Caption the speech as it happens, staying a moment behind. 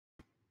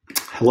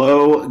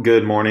Hello,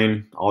 good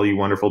morning, all you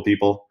wonderful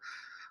people.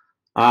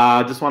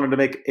 Just wanted to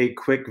make a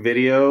quick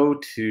video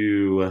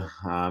to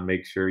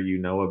make sure you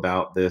know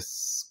about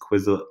this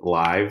Quizlet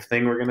Live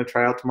thing we're going to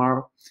try out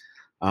tomorrow.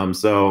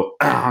 So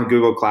on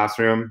Google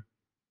Classroom,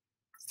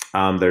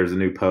 there's a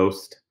new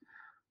post.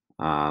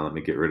 Let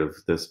me get rid of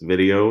this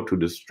video to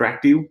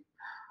distract you.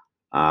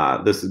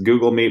 This is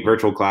Google Meet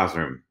Virtual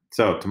Classroom.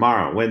 So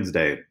tomorrow,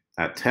 Wednesday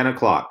at 10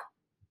 o'clock,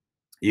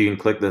 you can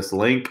click this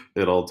link.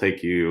 It'll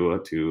take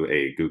you to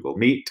a Google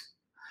Meet,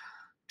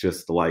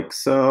 just like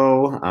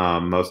so.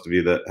 Most of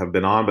you that have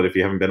been on, but if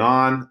you haven't been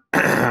on,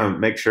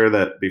 make sure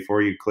that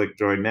before you click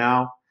join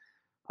now,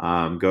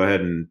 go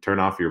ahead and turn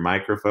off your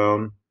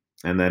microphone.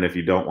 And then if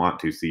you don't want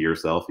to see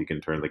yourself, you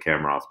can turn the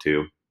camera off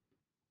too.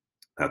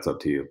 That's up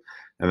to you.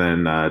 And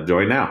then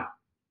join now.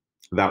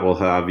 That will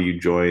have you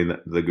join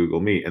the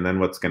Google Meet. And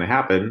then what's going to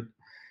happen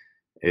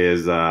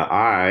is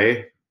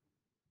I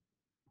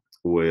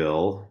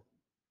will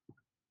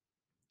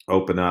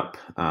open up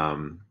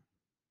our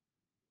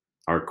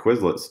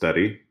Quizlet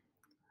study,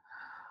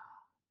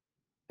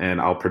 and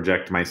I'll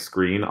project my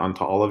screen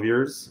onto all of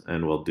yours,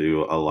 and we'll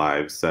do a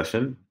live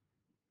session,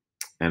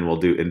 and we'll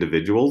do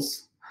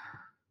individuals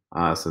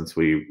since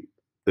it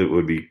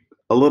would be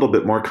a little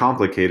bit more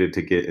complicated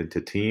to get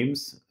into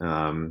teams.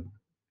 And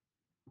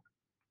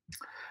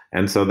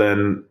so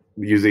then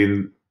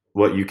using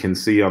what you can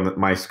see on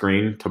my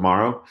screen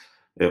tomorrow,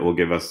 it will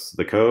give us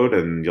the code,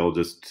 and you'll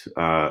just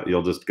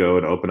go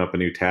and open up a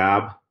new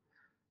tab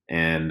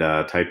and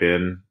type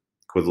in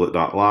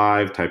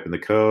Quizlet.live, type in the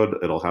code.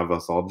 It'll have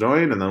us all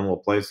join, and then we'll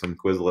play some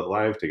Quizlet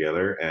Live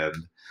together.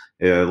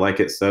 And like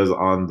it says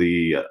on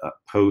the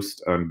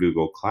post on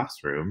Google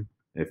Classroom,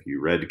 if you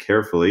read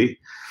carefully,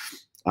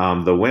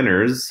 the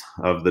winners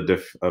of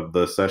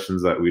the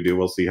sessions that we do,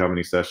 we'll see how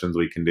many sessions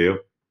we can do.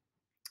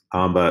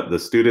 But the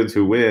students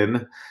who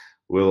win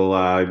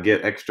will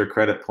get extra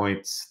credit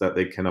points that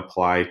they can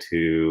apply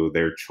to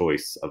their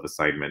choice of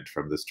assignment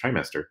from this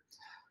trimester.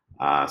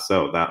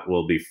 So that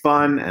will be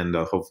fun, and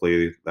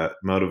hopefully that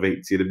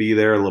motivates you to be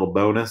there, a little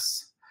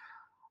bonus.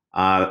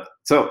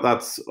 So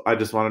I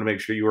just wanted to make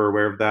sure you were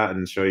aware of that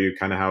and show you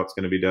kind of how it's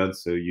going to be done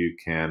so you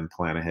can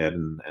plan ahead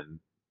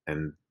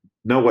and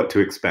know what to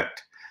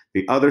expect.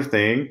 The other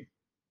thing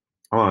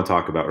I want to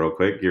talk about real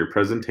quick, your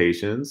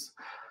presentations.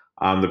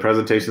 The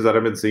presentations that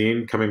I've been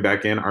seeing coming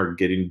back in are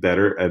getting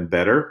better and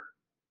better.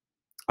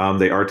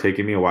 They are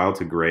taking me a while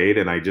to grade,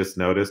 and I just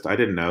noticed, I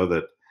didn't know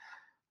that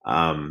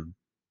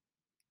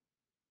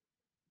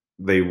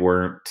they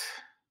weren't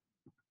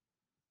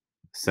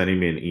sending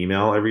me an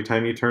email every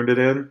time you turned it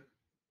in.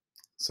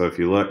 So if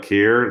you look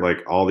here,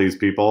 like all these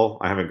people,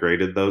 I haven't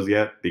graded those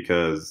yet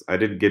because I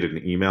didn't get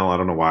an email. I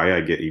don't know why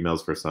I get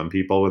emails for some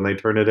people when they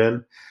turn it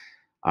in.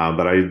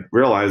 But I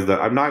realized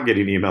that I'm not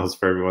getting emails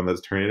for everyone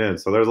that's turning it in.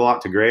 So there's a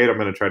lot to grade. I'm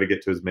going to try to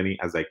get to as many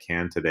as I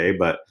can today.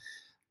 But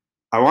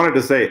I wanted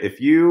to say, if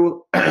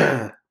you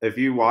if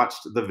you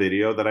watched the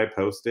video that I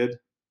posted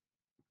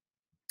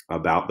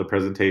about the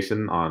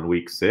presentation on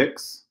week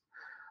 6,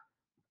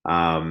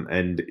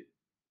 and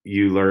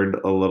you learned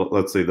a little,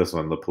 let's say this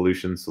one, the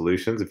pollution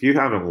solutions. If you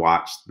haven't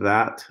watched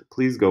that,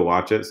 please go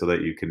watch it so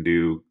that you can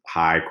do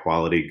high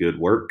quality, good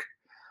work.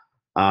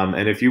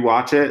 And if you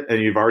watch it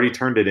and you've already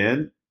turned it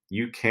in,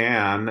 you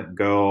can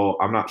go,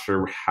 I'm not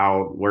sure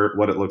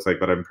what it looks like,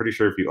 but I'm pretty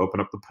sure if you open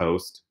up the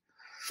post,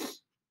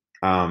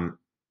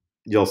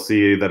 you'll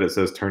see that it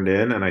says turned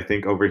in. And I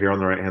think over here on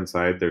the right-hand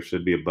side, there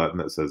should be a button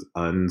that says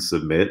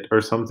unsubmit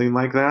or something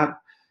like that.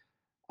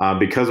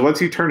 Because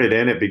once you turn it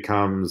in, it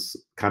becomes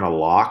kind of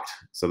locked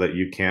so that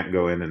you can't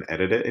go in and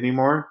edit it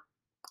anymore.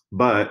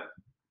 But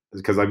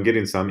because I'm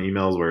getting some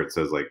emails where it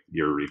says like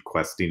you're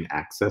requesting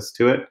access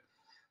to it,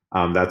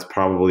 that's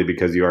probably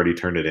because you already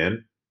turned it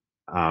in.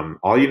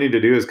 All you need to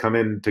do is come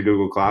into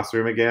Google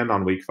Classroom again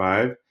on week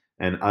 5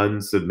 and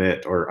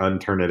unsubmit or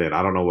unturn it in.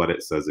 I don't know what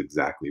it says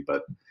exactly,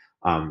 but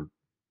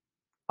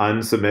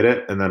unsubmit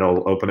it, and then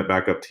it'll open it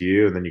back up to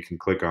you, and then you can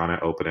click on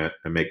it, open it,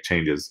 and make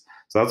changes.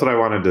 So that's what I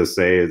wanted to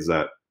say, is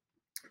that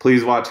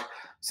please watch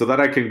so that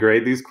I can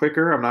grade these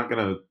quicker. I'm not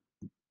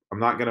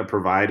gonna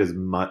provide as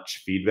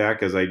much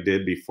feedback as I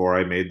did before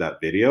I made that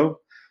video.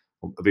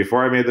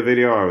 Before I made the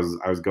video, I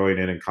was going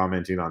in and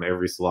commenting on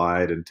every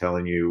slide and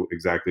telling you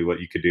exactly what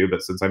you could do.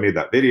 But since I made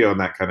that video and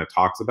that kind of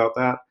talks about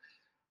that,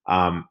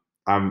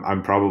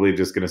 I'm probably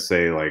just gonna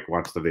say, like,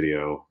 watch the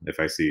video if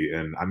I see,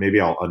 and maybe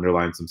I'll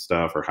underline some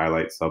stuff or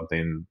highlight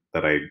something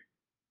that I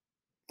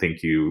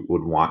think you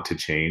would want to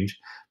change.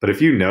 But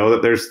if you know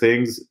that there's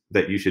things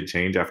that you should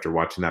change after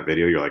watching that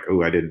video, you're like,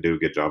 oh, I didn't do a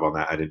good job on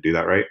that, I didn't do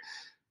that right,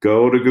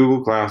 go to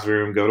Google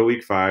Classroom, go to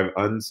week 5,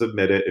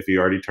 unsubmit it if you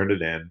already turned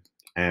it in,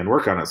 and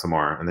work on it some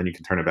more, and then you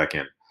can turn it back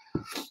in.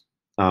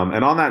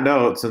 And on that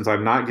note, since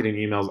I'm not getting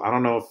emails, I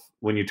don't know if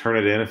when you turn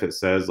it in, if it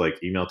says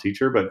like email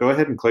teacher, but go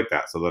ahead and click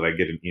that so that I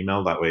get an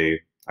email. That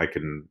way I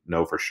can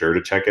know for sure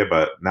to check it.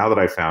 But now that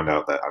I found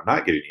out that I'm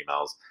not getting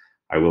emails,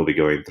 I will be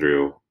going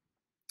through.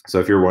 So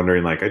if you're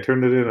wondering, like, I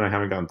turned it in and I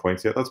haven't gotten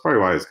points yet, that's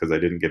probably why. It's because I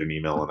didn't get an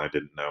email and I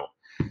didn't know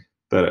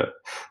that it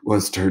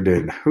was turned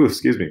in. Ooh,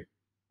 excuse me.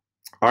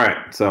 All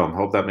right, so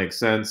hope that makes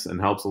sense and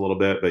helps a little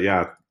bit. But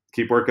yeah,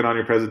 keep working on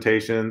your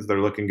presentations.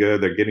 They're looking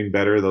good. They're getting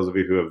better. Those of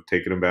you who have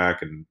taken them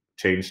back and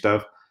changed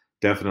stuff,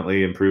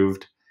 definitely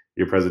improved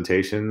your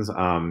presentations.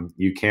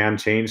 You can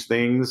change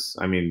things.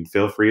 I mean,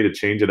 feel free to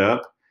change it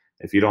up.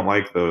 If you don't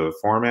like the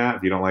format,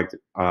 if you don't like,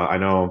 I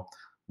know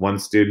one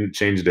student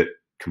changed it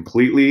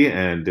completely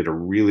and did a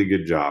really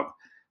good job.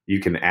 You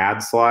can add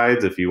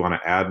slides if you want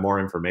to add more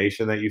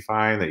information that you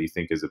find that you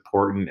think is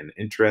important and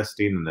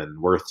interesting and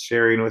then worth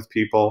sharing with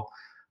people.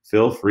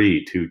 Feel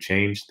free to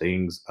change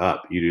things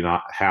up. You do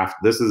not have,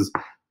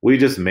 we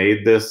just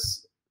made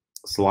this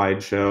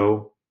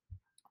slideshow,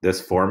 this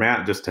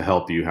format, just to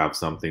help you have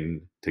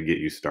something to get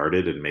you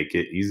started and make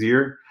it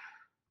easier.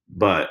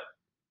 But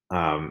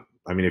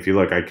I mean, if you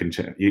look,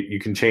 you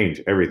can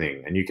change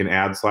everything and you can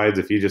add slides.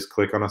 If you just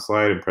click on a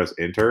slide and press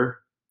enter,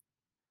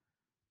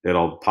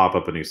 it'll pop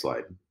up a new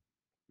slide.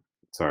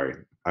 Sorry,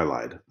 I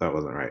lied. That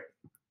wasn't right.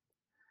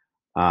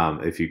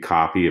 If you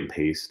copy and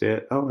paste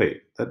it, oh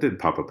wait, that did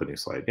pop up a new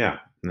slide. Yeah,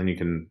 and then you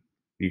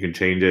can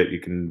change it. You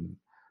can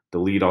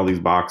delete all these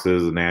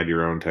boxes and add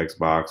your own text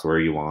box where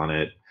you want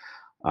it.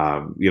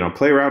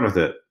 Play around with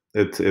it.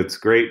 It's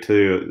great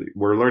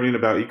we're learning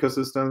about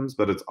ecosystems,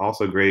 but it's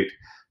also great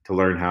to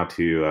learn how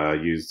to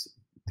use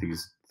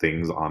these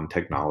things on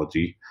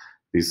technology,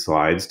 these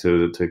slides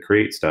to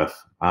create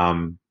stuff.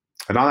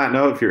 And on that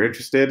note, if you're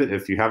interested,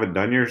 if you haven't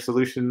done your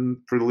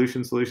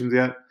pollution solutions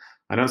yet,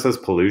 I know it says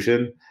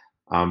pollution,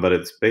 but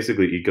it's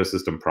basically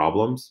ecosystem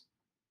problems.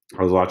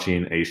 I was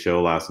watching a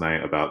show last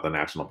night about the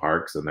national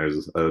parks, and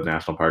there's a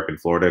national park in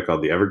Florida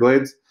called the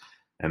Everglades,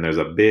 and there's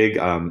a big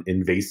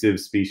invasive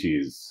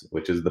species,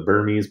 which is the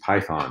Burmese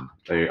python.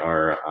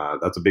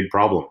 That's a big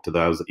problem to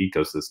those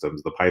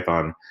ecosystems. The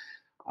python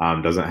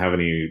doesn't have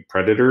any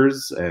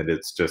predators, and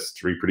it's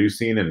just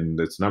reproducing, and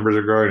its numbers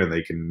are growing, and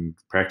they can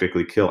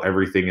practically kill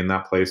everything in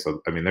that place.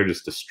 So, I mean, they're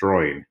just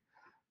destroying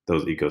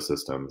those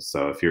ecosystems.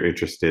 So if you're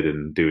interested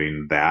in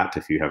doing that,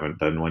 if you haven't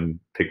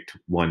picked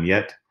one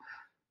yet,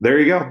 there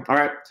you go. All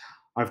right.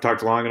 I've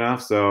talked long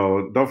enough.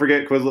 So don't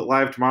forget Quizlet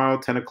Live tomorrow,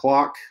 10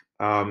 o'clock.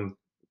 Go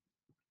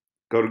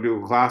to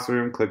Google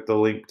Classroom, click the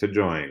link to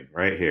join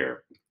right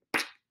here.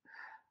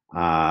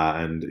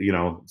 And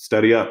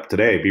study up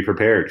today. Be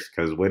prepared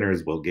because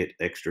winners will get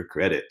extra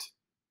credit.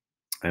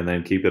 And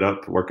then keep it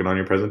up working on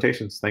your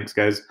presentations. Thanks,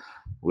 guys.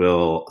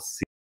 We'll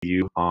see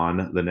you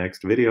on the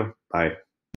next video. Bye.